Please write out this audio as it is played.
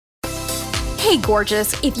Hey,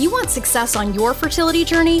 gorgeous. If you want success on your fertility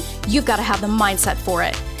journey, you've got to have the mindset for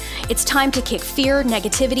it. It's time to kick fear,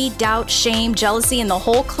 negativity, doubt, shame, jealousy, and the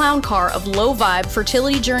whole clown car of low-vibe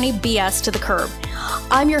fertility journey BS to the curb.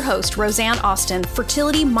 I'm your host, Roseanne Austin,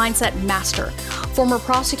 Fertility Mindset Master. Former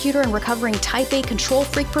prosecutor and recovering type A control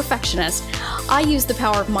freak perfectionist, I use the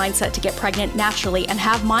power of mindset to get pregnant naturally and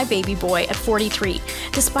have my baby boy at 43,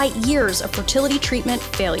 despite years of fertility treatment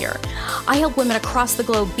failure. I help women across the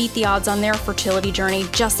globe beat the odds on their fertility journey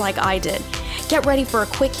just like I did. Get ready for a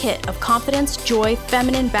quick hit of confidence, joy,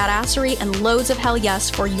 feminine badassery, and loads of hell yes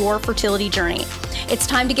for your fertility journey. It's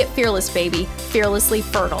time to get fearless, baby. Fearlessly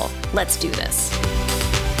fertile. Let's do this.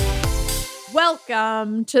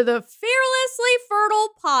 Welcome to the Fearlessly Fertile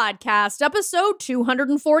Podcast, episode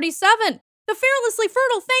 247, the Fearlessly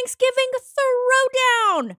Fertile Thanksgiving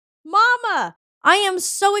Throwdown. Mama, I am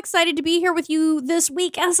so excited to be here with you this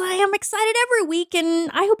week, as I am excited every week,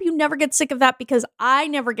 and I hope you never get sick of that, because I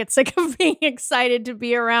never get sick of being excited to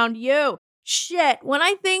be around you. Shit, when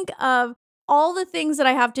I think of all the things that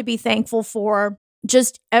I have to be thankful for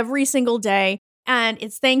just every single day, and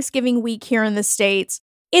it's Thanksgiving week here in the States,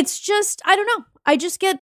 it's just, I don't know. I just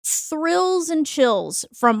get thrills and chills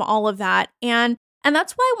from all of that. And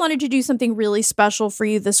that's why I wanted to do something really special for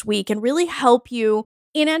you this week and really help you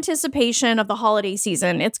in anticipation of the holiday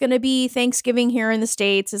season. It's going to be Thanksgiving here in the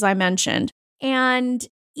States, as I mentioned. And,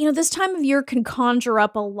 this time of year can conjure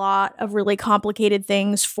up a lot of really complicated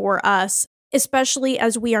things for us, especially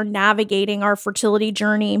as we are navigating our fertility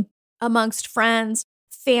journey amongst friends,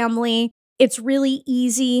 family. It's really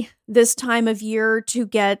easy this time of year to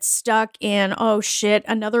get stuck in, oh shit,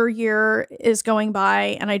 another year is going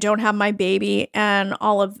by and I don't have my baby, and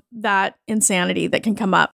all of that insanity that can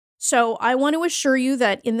come up. So I want to assure you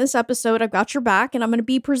that in this episode, I've got your back, and I'm going to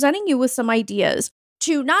be presenting you with some ideas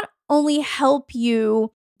to not only help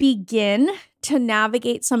you begin to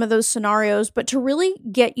navigate some of those scenarios, but to really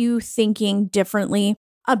get you thinking differently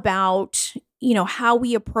about how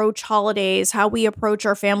we approach holidays, how we approach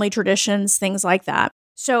our family traditions, things like that.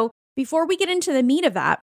 So before we get into the meat of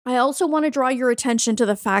that, I also want to draw your attention to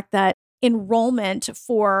the fact that enrollment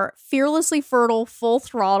for Fearlessly Fertile Full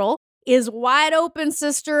Throttle is wide open,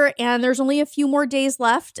 sister, and there's only a few more days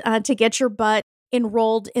left to get your butt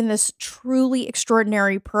enrolled in this truly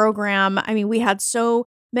extraordinary program. I mean, we had so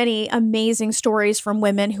many amazing stories from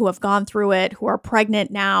women who have gone through it, who are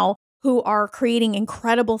pregnant now, who are creating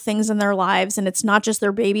incredible things in their lives. And it's not just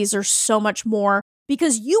their babies, there's so much more,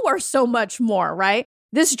 because you are so much more, right?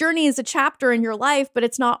 This journey is a chapter in your life, but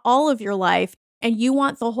it's not all of your life. And you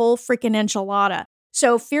want the whole freaking enchilada.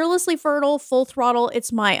 So Fearlessly Fertile Full Throttle,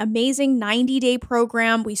 it's my amazing 90-day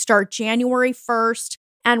program. We start January 1st,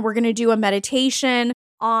 and we're going to do a meditation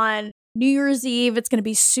on New Year's Eve. It's going to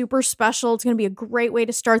be super special. It's going to be a great way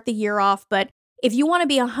to start the year off. But if you want to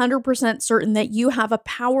be 100% certain that you have a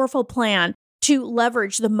powerful plan to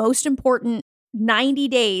leverage the most important 90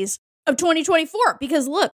 days of 2024, because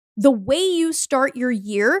look, the way you start your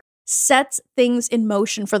year sets things in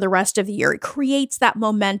motion for the rest of the year. It creates that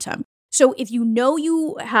momentum. So if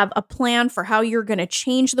you have a plan for how you're going to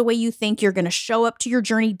change the way you think, you're going to show up to your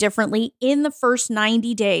journey differently in the first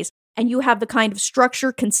 90 days, and you have the kind of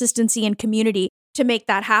structure, consistency, and community to make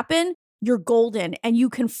that happen, you're golden, and you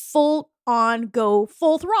can go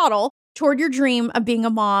full throttle toward your dream of being a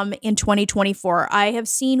mom in 2024. I have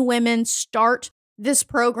seen women start this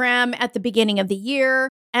program at the beginning of the year,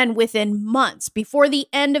 and within months, before the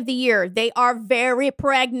end of the year, they are very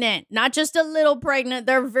pregnant. Not just a little pregnant,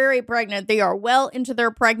 they're very pregnant. They are well into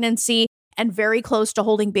their pregnancy and very close to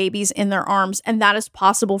holding babies in their arms, and that is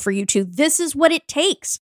possible for you too. This is what it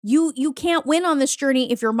takes. You can't win on this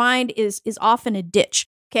journey if your mind is off in a ditch.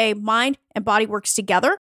 Okay, mind and body works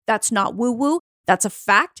together. That's not woo-woo. That's a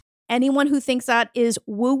fact. Anyone who thinks that is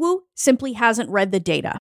woo-woo simply hasn't read the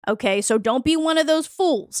data. Okay, so don't be one of those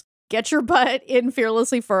fools. Get your butt in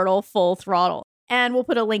Fearlessly Fertile Full Throttle. And we'll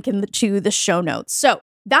put a link to the show notes. So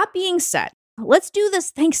that being said, let's do this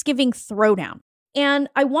Thanksgiving Throwdown. And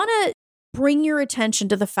I want to bring your attention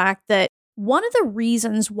to the fact that one of the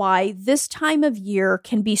reasons why this time of year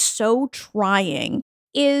can be so trying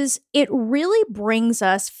is it really brings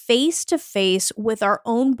us face to face with our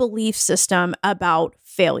own belief system about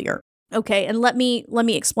failure. Okay, and let me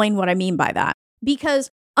explain what I mean by that. Because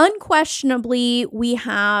unquestionably, we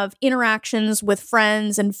have interactions with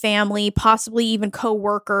friends and family, possibly even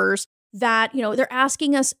coworkers, that, they're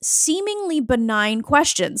asking us seemingly benign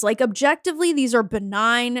questions. Like, objectively, these are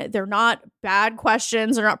benign. They're not bad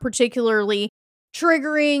questions. They're not particularly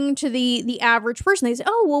triggering to the average person. They say,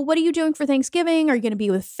 oh, well, what are you doing for Thanksgiving? Are you going to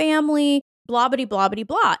be with family? Blah, blah, blah, blah,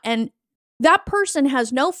 blah. And that person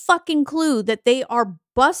has no fucking clue that they are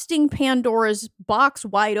busting Pandora's box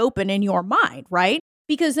wide open in your mind, right?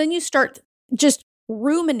 Because then you start just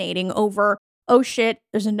ruminating over, oh shit,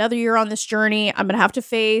 there's another year on this journey. I'm going to have to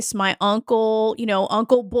face my uncle,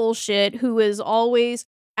 uncle bullshit, who is always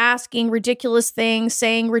asking ridiculous things,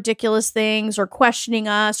 saying ridiculous things, or questioning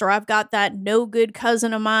us. Or I've got that no good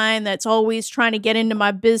cousin of mine that's always trying to get into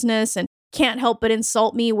my business and can't help but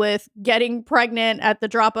insult me with getting pregnant at the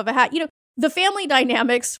drop of a hat. The family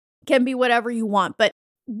dynamics can be whatever you want. But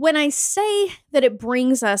when I say that it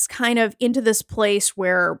brings us kind of into this place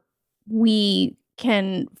where we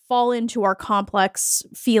can fall into our complex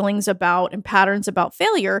feelings about and patterns about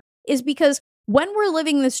failure, is because when we're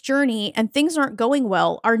living this journey and things aren't going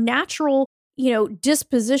well, our natural,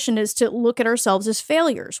 disposition is to look at ourselves as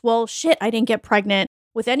failures. Well, shit, I didn't get pregnant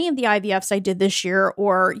with any of the IVFs I did this year,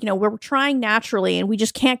 or, we're trying naturally and we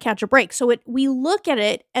just can't catch a break. So we look at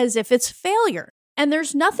it as if it's failure. And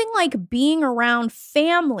there's nothing like being around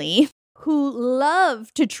family who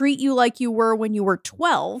love to treat you like you were when you were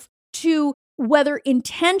 12, to whether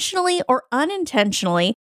intentionally or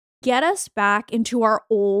unintentionally get us back into our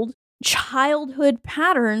old childhood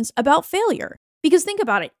patterns about failure. Because think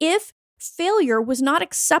about it. If failure was not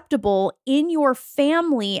acceptable in your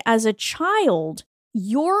family as a child,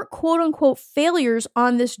 your quote unquote failures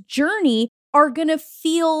on this journey are going to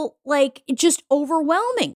feel like just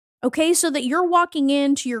overwhelming. Okay. So that you're walking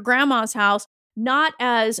into your grandma's house, not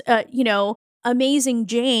as, amazing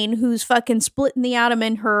Jane who's fucking splitting the atom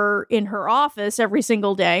in her office every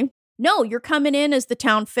single day. No, you're coming in as the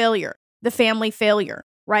town failure, the family failure,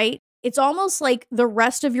 right? It's almost like the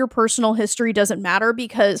rest of your personal history doesn't matter,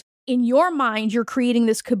 because in your mind, you're creating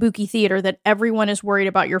this kabuki theater that everyone is worried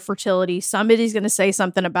about your fertility. Somebody's going to say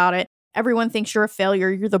something about it. Everyone thinks you're a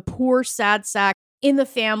failure. You're the poor, sad sack in the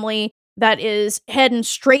family that is heading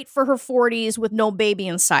straight for her 40s with no baby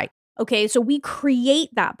in sight. Okay, so we create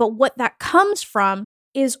that. But what that comes from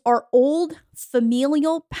is our old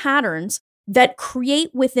familial patterns that create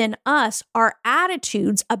within us our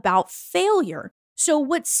attitudes about failure. So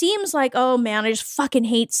what seems like, oh man, I just fucking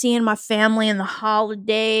hate seeing my family in the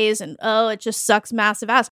holidays, and oh, it just sucks massive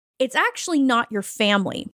ass. It's actually not your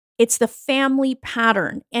family. It's the family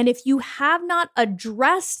pattern. And if you have not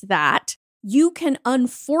addressed that, you can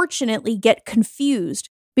unfortunately get confused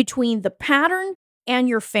between the pattern and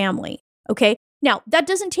your family. Okay. Now, that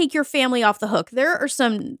doesn't take your family off the hook. There are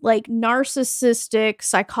some like narcissistic,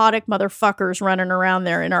 psychotic motherfuckers running around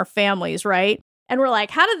there in our families, right? And we're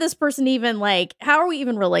like, how did this person even how are we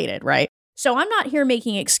even related, right? So I'm not here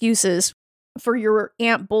making excuses for your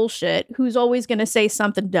aunt bullshit who's always going to say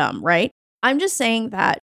something dumb, right? I'm just saying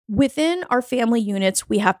that within our family units,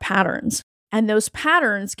 we have patterns, and those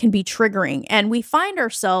patterns can be triggering. And we find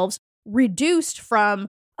ourselves reduced from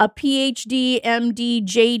a PhD, MD,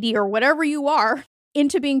 JD, or whatever you are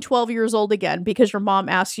into being 12 years old again because your mom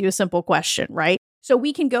asks you a simple question, right? So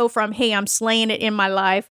we can go from, hey, I'm slaying it in my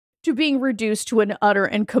life, to being reduced to an utter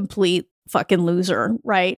and complete fucking loser,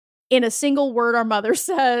 right? In a single word our mother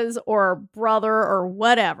says, or brother, or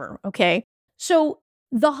whatever, okay? So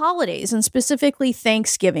the holidays, and specifically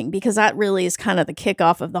Thanksgiving, because that really is kind of the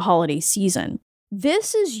kickoff of the holiday season,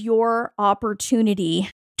 this is your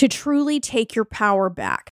opportunity to truly take your power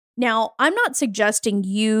back. Now, I'm not suggesting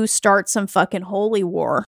you start some fucking holy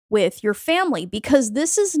war with your family, because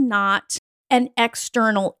this is not an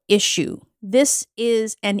external issue. This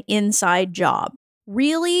is an inside job.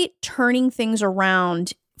 Really turning things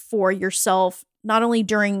around for yourself, not only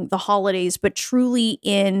during the holidays, but truly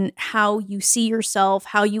in how you see yourself,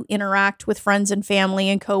 how you interact with friends and family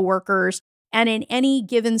and coworkers, and in any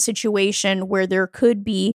given situation where there could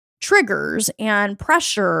be triggers and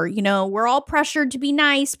pressure. We're all pressured to be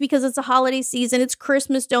nice because it's a holiday season. It's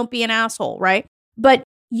Christmas. Don't be an asshole, right? But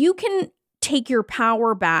you can take your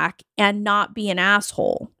power back and not be an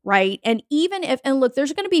asshole, right? And even if, and look,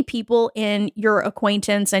 there's going to be people in your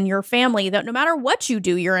acquaintance and your family that no matter what you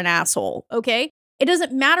do, you're an asshole, okay? It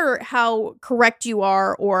doesn't matter how correct you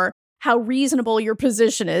are or how reasonable your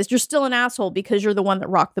position is. You're still an asshole because you're the one that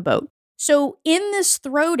rocked the boat. So in this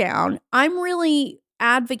throwdown, I'm really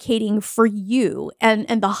advocating for you and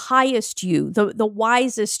the highest you, the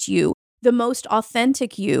wisest you, the most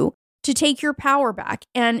authentic you, to take your power back.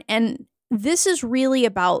 And this is really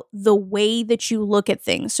about the way that you look at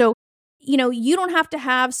things. So, you don't have to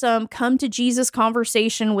have some come to Jesus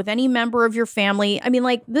conversation with any member of your family. I mean,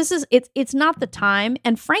 it's not the time.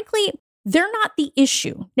 And frankly, they're not the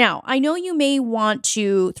issue. Now, I know you may want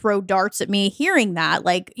to throw darts at me hearing that.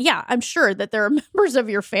 Yeah, I'm sure that there are members of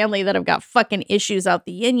your family that have got fucking issues out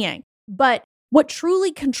the yin yang. But What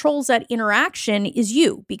truly controls that interaction is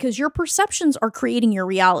you, because your perceptions are creating your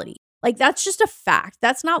reality. Like, that's just a fact.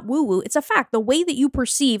 That's not woo-woo. It's a fact. The way that you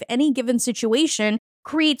perceive any given situation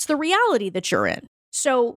creates the reality that you're in.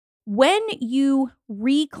 So when you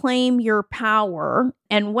reclaim your power,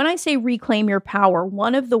 and when I say reclaim your power,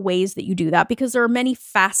 one of the ways that you do that, because there are many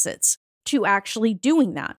facets to actually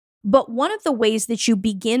doing that, but one of the ways that you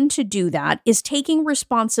begin to do that is taking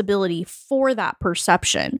responsibility for that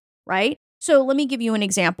perception, right? So let me give you an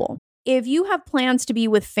example. If you have plans to be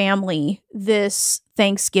with family this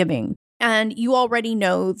Thanksgiving, and you already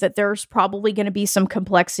know that there's probably going to be some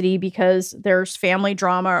complexity because there's family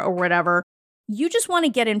drama or whatever, you just want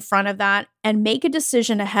to get in front of that and make a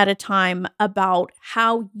decision ahead of time about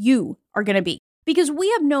how you are going to be. Because we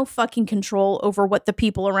have no fucking control over what the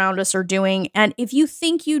people around us are doing. And if you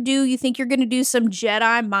think you do, you think you're going to do some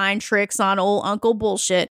Jedi mind tricks on old uncle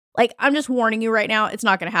bullshit, like, I'm just warning you right now, it's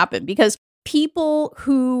not going to happen, because people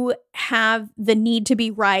who have the need to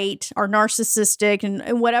be right, are narcissistic,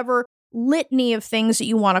 and whatever litany of things that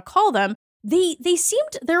you want to call them, they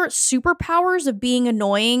seemed, their superpowers of being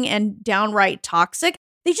annoying and downright toxic,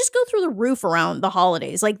 they just go through the roof around the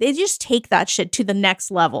holidays. Like, they just take that shit to the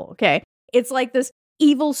next level, okay? It's like this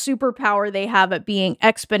evil superpower they have at being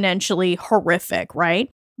exponentially horrific, right?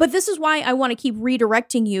 But this is why I want to keep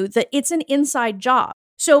redirecting you that it's an inside job.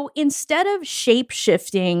 So instead of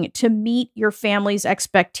shape-shifting to meet your family's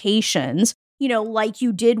expectations, like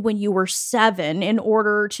you did when you were 7 in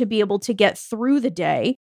order to be able to get through the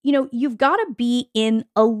day, you've got to be in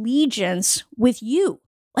allegiance with you.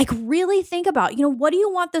 Like, really think about, what do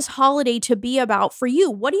you want this holiday to be about for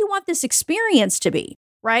you? What do you want this experience to be,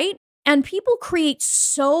 right? And people create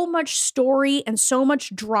so much story and so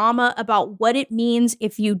much drama about what it means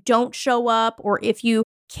if you don't show up, or if you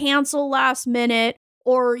cancel last minute,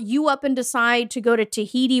 or you up and decide to go to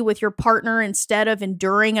Tahiti with your partner instead of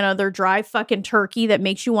enduring another dry fucking turkey that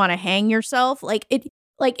makes you want to hang yourself.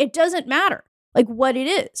 It doesn't matter like what it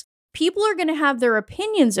is. People are going to have their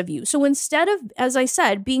opinions of you. So instead of, as I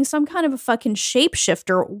said, being some kind of a fucking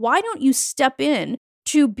shapeshifter, why don't you step in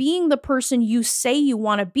to being the person you say you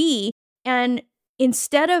want to be? And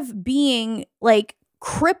instead of being like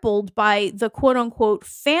crippled by the quote unquote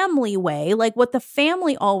family way, like what the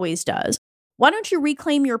family always does, why don't you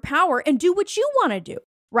reclaim your power and do what you want to do,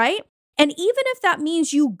 right? And even if that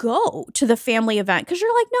means you go to the family event because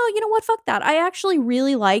you're like, no, you know what? Fuck that. I actually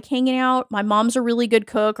really like hanging out. My mom's a really good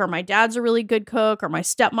cook, or my dad's a really good cook, or my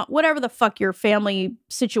stepmom, whatever the fuck your family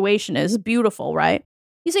situation is, beautiful, right?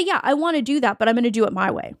 You say, yeah, I want to do that, but I'm going to do it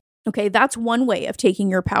my way. Okay, that's one way of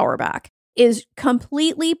taking your power back, is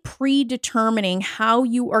completely predetermining how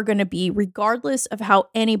you are going to be regardless of how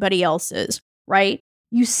anybody else is, right?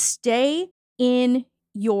 You stay in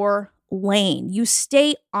your lane. You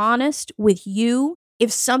stay honest with you.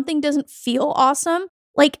 If something doesn't feel awesome,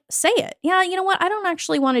 like, say it. Yeah, you know what? I don't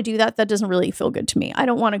actually want to do that. That doesn't really feel good to me. I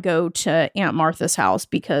don't want to go to Aunt Martha's house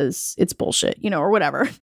because it's bullshit, or whatever.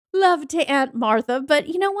 Love to Aunt Martha, but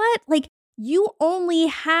you know what? Like, you only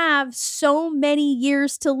have so many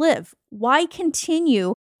years to live. Why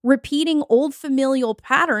continue repeating old familial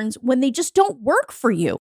patterns when they just don't work for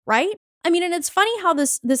you, right? I mean, and it's funny how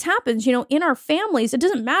this happens, in our families. It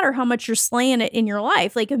doesn't matter how much you're slaying it in your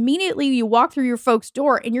life. Like, immediately you walk through your folks'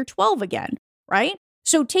 door and you're 12 again, right?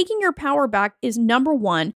 So taking your power back is number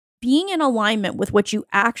one, being in alignment with what you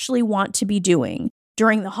actually want to be doing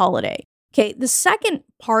during the holiday. Okay, the second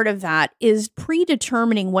part of that is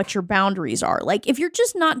predetermining what your boundaries are. Like, if you're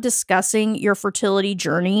just not discussing your fertility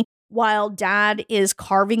journey while dad is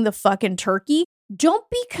carving the fucking turkey, don't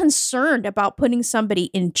be concerned about putting somebody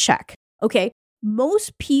in check. Okay,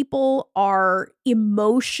 most people are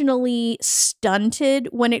emotionally stunted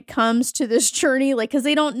when it comes to this journey, like, because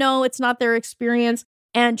they don't know, it's not their experience.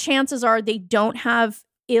 And chances are they don't have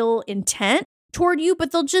ill intent toward you,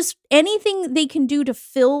 but they'll just, anything they can do to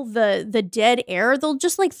fill the dead air, they'll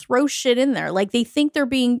just like throw shit in there. Like, they think they're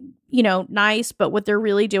being, nice, but what they're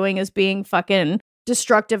really doing is being fucking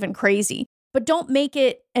destructive and crazy. But don't make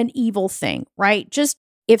it an evil thing, right? Just,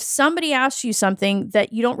 if somebody asks you something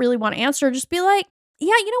that you don't really want to answer, just be like,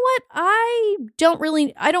 yeah, you know what? I don't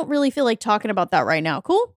really feel like talking about that right now.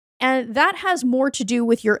 Cool. And that has more to do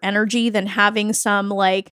with your energy than having some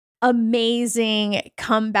like amazing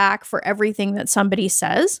comeback for everything that somebody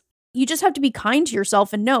says. You just have to be kind to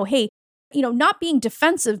yourself and know, hey, not being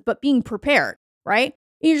defensive, but being prepared, right?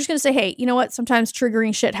 You're just going to say, hey, you know what? Sometimes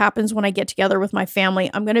triggering shit happens when I get together with my family.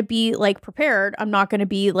 I'm going to be like prepared. I'm not going to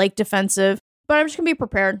be like defensive, but I'm just going to be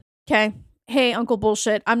prepared. Okay. Hey, Uncle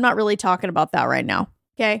Bullshit, I'm not really talking about that right now.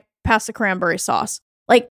 Okay. Pass the cranberry sauce.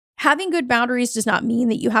 Like, having good boundaries does not mean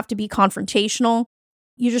that you have to be confrontational.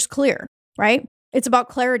 You're just clear, right? It's about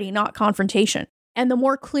clarity, not confrontation. And the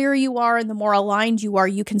more clear you are and the more aligned you are,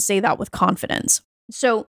 you can say that with confidence.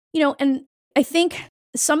 So, and I think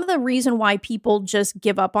some of the reason why people just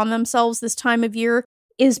give up on themselves this time of year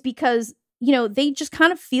is because, they just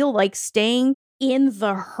kind of feel like staying in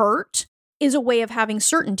the hurt is a way of having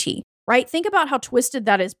certainty, right? Think about how twisted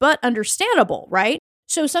that is, but understandable, right?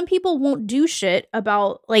 So some people won't do shit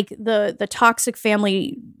about like the toxic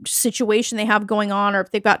family situation they have going on, or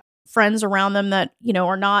if they've got friends around them that,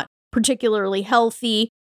 are not particularly healthy,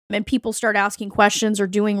 and people start asking questions or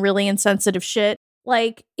doing really insensitive shit.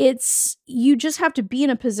 Like you just have to be in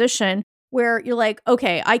a position where you're like,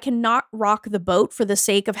 okay, I cannot rock the boat for the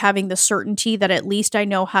sake of having the certainty that at least I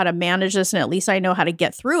know how to manage this and at least I know how to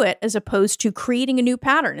get through it, as opposed to creating a new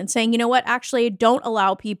pattern and saying, you know what, actually, don't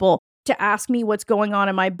allow people to ask me what's going on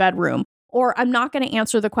in my bedroom, or I'm not going to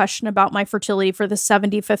answer the question about my fertility for the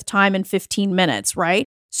 75th time in 15 minutes, right?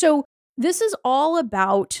 So this is all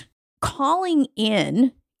about calling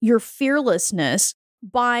in your fearlessness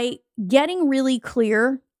by getting really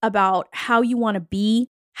clear about how you want to be,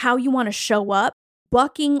 how you want to show up,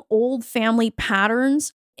 bucking old family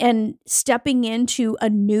patterns and stepping into a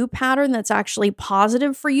new pattern that's actually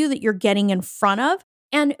positive for you that you're getting in front of,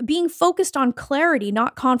 and being focused on clarity,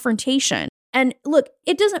 not confrontation. And look,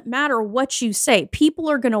 it doesn't matter what you say. People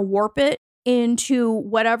are going to warp it into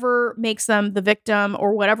whatever makes them the victim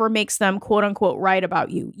or whatever makes them quote unquote right about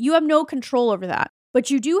you. You have no control over that, but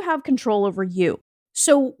you do have control over you.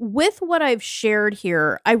 So with what I've shared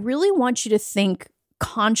here, I really want you to think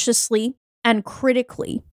consciously and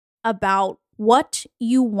critically about what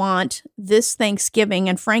you want this Thanksgiving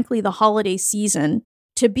and frankly the holiday season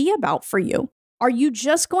to be about for you. Are you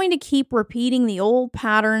just going to keep repeating the old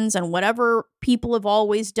patterns and whatever people have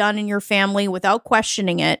always done in your family without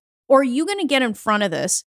questioning it? Or are you going to get in front of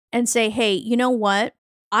this and say, hey, you know what?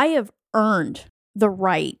 I have earned the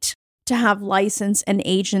right to have license and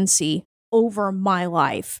agency over my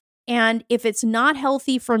life. And if it's not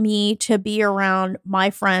healthy for me to be around my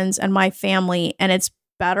friends and my family, and it's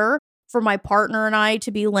better for my partner and I to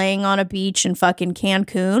be laying on a beach in fucking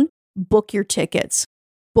Cancun, book your tickets.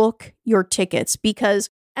 Book your tickets. Because,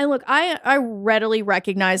 and look, I readily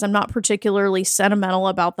recognize I'm not particularly sentimental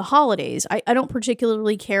about the holidays. I don't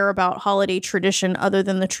particularly care about holiday tradition other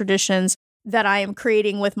than the traditions that I am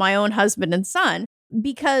creating with my own husband and son,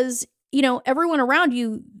 because everyone around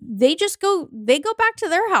you, they go back to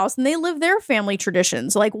their house and they live their family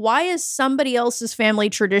traditions. Like, why is somebody else's family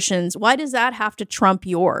traditions, why does that have to trump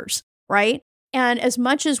yours, right? And as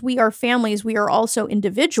much as we are families, we are also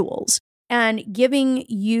individuals. And giving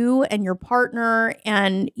you and your partner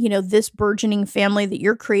and, this burgeoning family that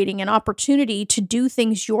you're creating an opportunity to do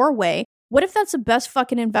things your way, what if that's the best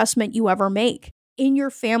fucking investment you ever make in your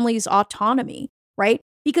family's autonomy, right?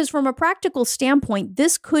 Because from a practical standpoint,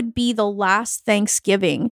 this could be the last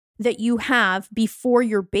Thanksgiving that you have before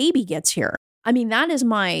your baby gets here. I mean, that is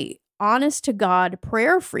my honest to God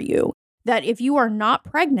prayer for you, that if you are not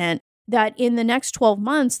pregnant, that in the next 12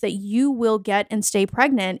 months that you will get and stay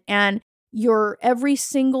pregnant, and every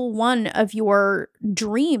single one of your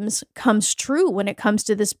dreams comes true when it comes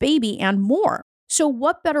to this baby and more. So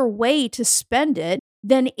what better way to spend it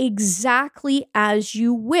than exactly as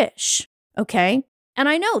you wish? Okay. And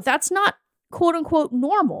I know that's not quote unquote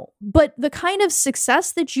normal, but the kind of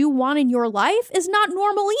success that you want in your life is not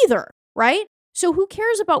normal either, right? So who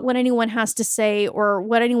cares about what anyone has to say or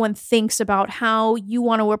what anyone thinks about how you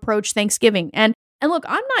want to approach Thanksgiving? And look,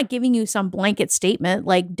 I'm not giving you some blanket statement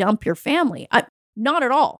like dump your family. Not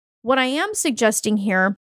at all. What I am suggesting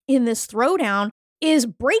here in this throwdown is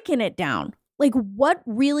breaking it down. Like, what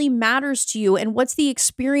really matters to you and what's the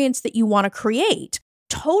experience that you want to create?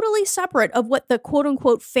 Totally separate of what the quote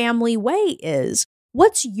unquote family way is.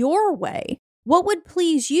 What's your way? What would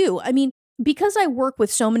please you? I mean, because I work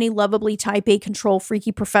with so many lovably type A control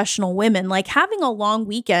freaky professional women, like having a long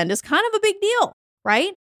weekend is kind of a big deal,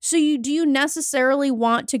 right? So do you necessarily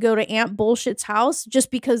want to go to Aunt Bullshit's house just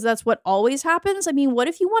because that's what always happens? I mean, what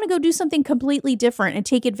if you want to go do something completely different and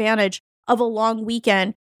take advantage of a long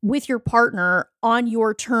weekend with your partner on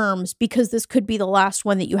your terms, because this could be the last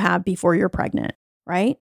one that you have before you're pregnant,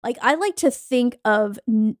 right? Like, I like to think of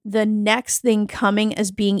the next thing coming as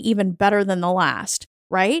being even better than the last,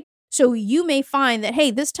 right? So you may find that,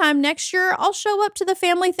 hey, this time next year, I'll show up to the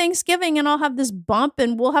family Thanksgiving and I'll have this bump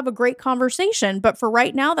and we'll have a great conversation. But for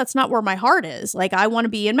right now, that's not where my heart is. Like, I want to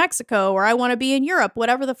be in Mexico or I want to be in Europe,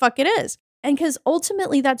 whatever the fuck it is. And because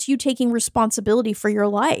ultimately that's you taking responsibility for your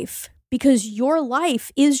life. because your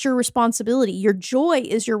life is your responsibility. Your joy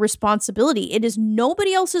is your responsibility. It is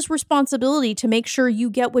nobody else's responsibility to make sure you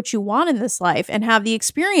get what you want in this life and have the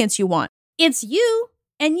experience you want. It's you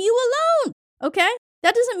and you alone. Okay?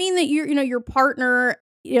 That doesn't mean that your partner,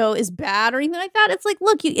 is bad or anything like that. It's like,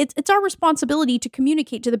 look, it's our responsibility to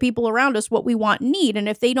communicate to the people around us what we want and need. And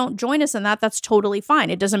if they don't join us in that, that's totally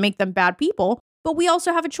fine. It doesn't make them bad people, but we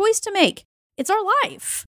also have a choice to make. It's our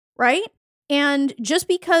life, right? And just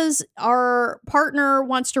because our partner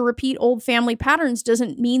wants to repeat old family patterns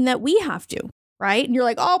doesn't mean that we have to, right? And you're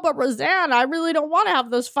like, oh, but Roseanne, I really don't want to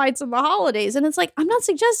have those fights in the holidays. And it's like, I'm not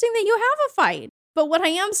suggesting that you have a fight. But what I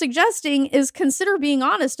am suggesting is consider being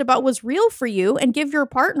honest about what's real for you and give your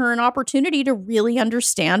partner an opportunity to really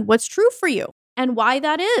understand what's true for you and why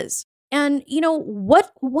that is. And,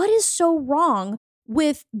 what is so wrong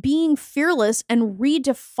with being fearless and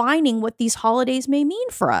redefining what these holidays may mean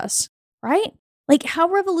for us, right? Like, how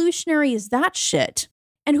revolutionary is that shit?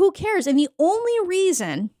 And who cares? And the only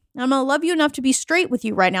reason, I'm going to love you enough to be straight with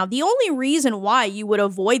you right now, the only reason why you would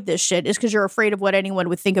avoid this shit is because you're afraid of what anyone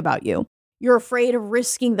would think about you. You're afraid of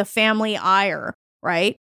risking the family ire,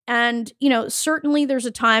 right? And, certainly there's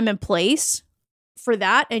a time and place for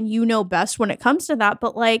that, and you know best when it comes to that.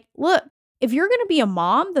 But like, look, if you're going to be a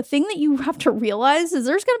mom, the thing that you have to realize is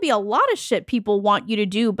there's going to be a lot of shit people want you to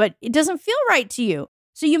do, but it doesn't feel right to you.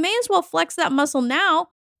 So you may as well flex that muscle now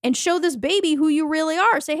and show this baby who you really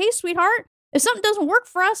are. Say, hey, sweetheart, if something doesn't work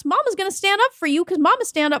for us, mama's going to stand up for you because mama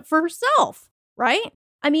stand up for herself, right?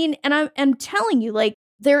 I mean, and I'm telling you, like,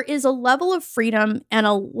 there is a level of freedom and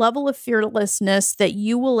a level of fearlessness that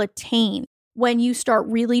you will attain when you start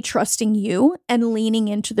really trusting you and leaning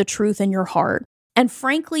into the truth in your heart. And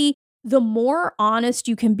frankly, the more honest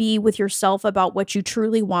you can be with yourself about what you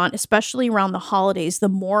truly want, especially around the holidays, the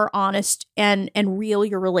more honest and real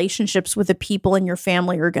your relationships with the people in your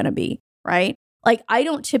family are going to be, right? Like, I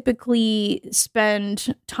don't typically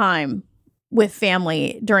spend time with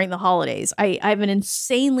family during the holidays. I have an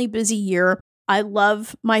insanely busy year. I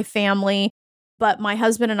love my family, but my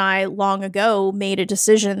husband and I long ago made a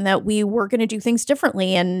decision that we were going to do things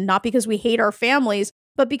differently, and not because we hate our families,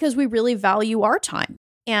 but because we really value our time.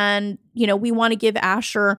 And, we want to give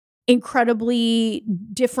Asher incredibly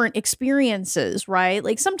different experiences, right?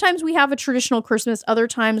 Like, sometimes we have a traditional Christmas, other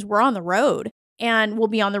times we're on the road, and we'll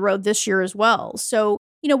be on the road this year as well. So,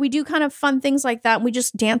 we do kind of fun things like that. And we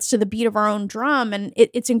just dance to the beat of our own drum. And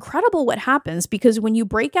it's incredible what happens, because when you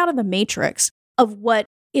break out of the matrix of what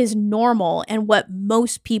is normal and what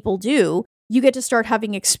most people do, you get to start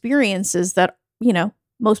having experiences that,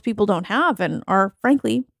 most people don't have and are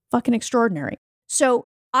frankly fucking extraordinary. So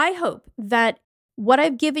I hope that what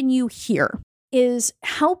I've given you here is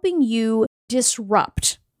helping you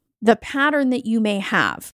disrupt the pattern that you may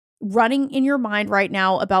have running in your mind right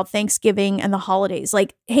now about Thanksgiving and the holidays.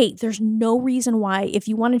 Like, hey, there's no reason why, if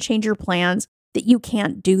you want to change your plans, that you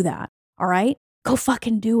can't do that. All right? Go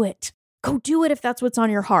fucking do it. Go do it if that's what's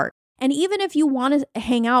on your heart. And even if you want to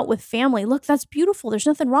hang out with family, look, that's beautiful. There's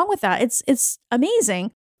nothing wrong with that. It's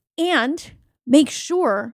amazing. And make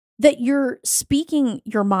sure that you're speaking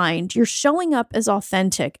your mind. You're showing up as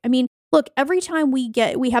authentic. I mean, look, every time we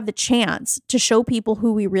have the chance to show people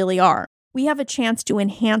who we really are, we have a chance to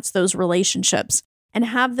enhance those relationships and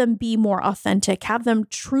have them be more authentic, have them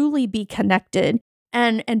truly be connected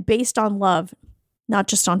and based on love, not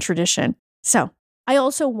just on tradition. So I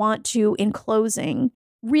also want to, in closing,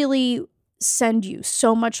 really send you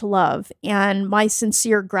so much love and my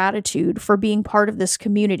sincere gratitude for being part of this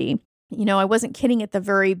community. I wasn't kidding at the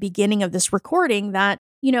very beginning of this recording that,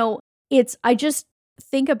 I just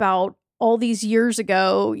think about all these years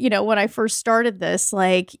ago, when I first started this,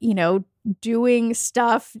 like, doing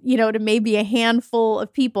stuff, to maybe a handful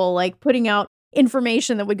of people, like putting out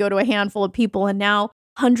information that would go to a handful of people. And now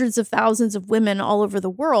hundreds of thousands of women all over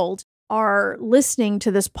the world are listening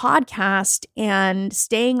to this podcast and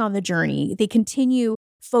staying on the journey. They continue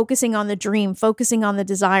focusing on the dream, focusing on the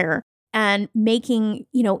desire, and making,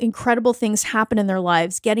 incredible things happen in their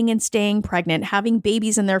lives, getting and staying pregnant, having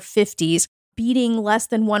babies in their 50s, beating less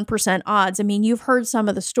than 1% odds. I mean, you've heard some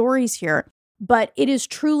of the stories here, but it is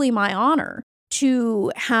truly my honor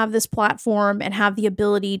to have this platform and have the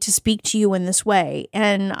ability to speak to you in this way.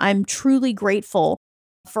 And I'm truly grateful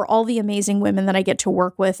for all the amazing women that I get to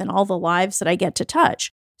work with and all the lives that I get to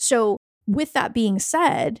touch. So with that being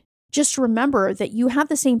said, just remember that you have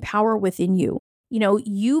the same power within you.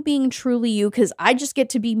 You being truly you, because I just get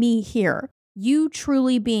to be me here. You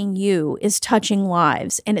truly being you is touching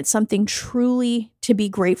lives, and it's something truly to be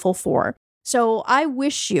grateful for. So I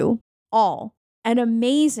wish you all an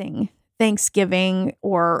amazing Thanksgiving,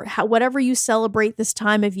 or whatever you celebrate this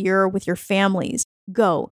time of year with your families.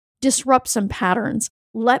 Go. Disrupt some patterns.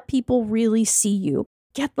 Let people really see you.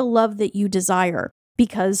 Get the love that you desire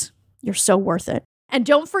because you're so worth it. And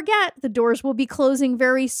don't forget, the doors will be closing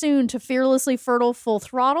very soon to Fearlessly Fertile Full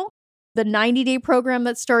Throttle, the 90-day program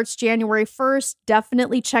that starts January 1st.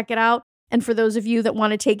 Definitely check it out. And for those of you that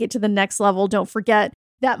want to take it to the next level, don't forget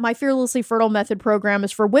that my Fearlessly Fertile Method program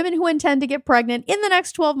is for women who intend to get pregnant in the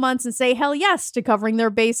next 12 months and say hell yes to covering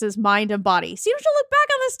their bases, mind and body. So you don't have to look back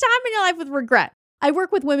on this time in your life with regret. I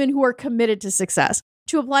work with women who are committed to success.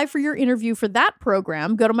 To apply for your interview for that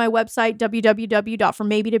program, go to my website,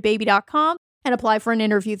 www.frommaybe2baby.com, and apply for an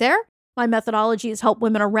interview there. My methodology has helped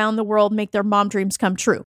women around the world make their mom dreams come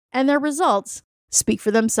true. And their results speak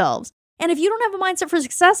for themselves. And if you don't have a mindset for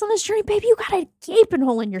success on this journey, baby, you got a gaping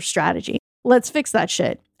hole in your strategy. Let's fix that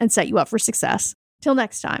shit and set you up for success. Till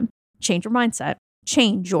next time, change your mindset,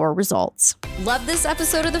 change your results. Love this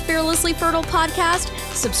episode of the Fearlessly Fertile podcast?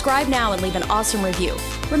 Subscribe now and leave an awesome review.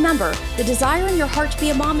 Remember, the desire in your heart to be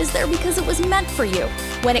a mom is there because it was meant for you.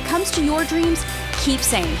 When it comes to your dreams, keep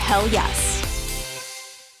saying hell yes.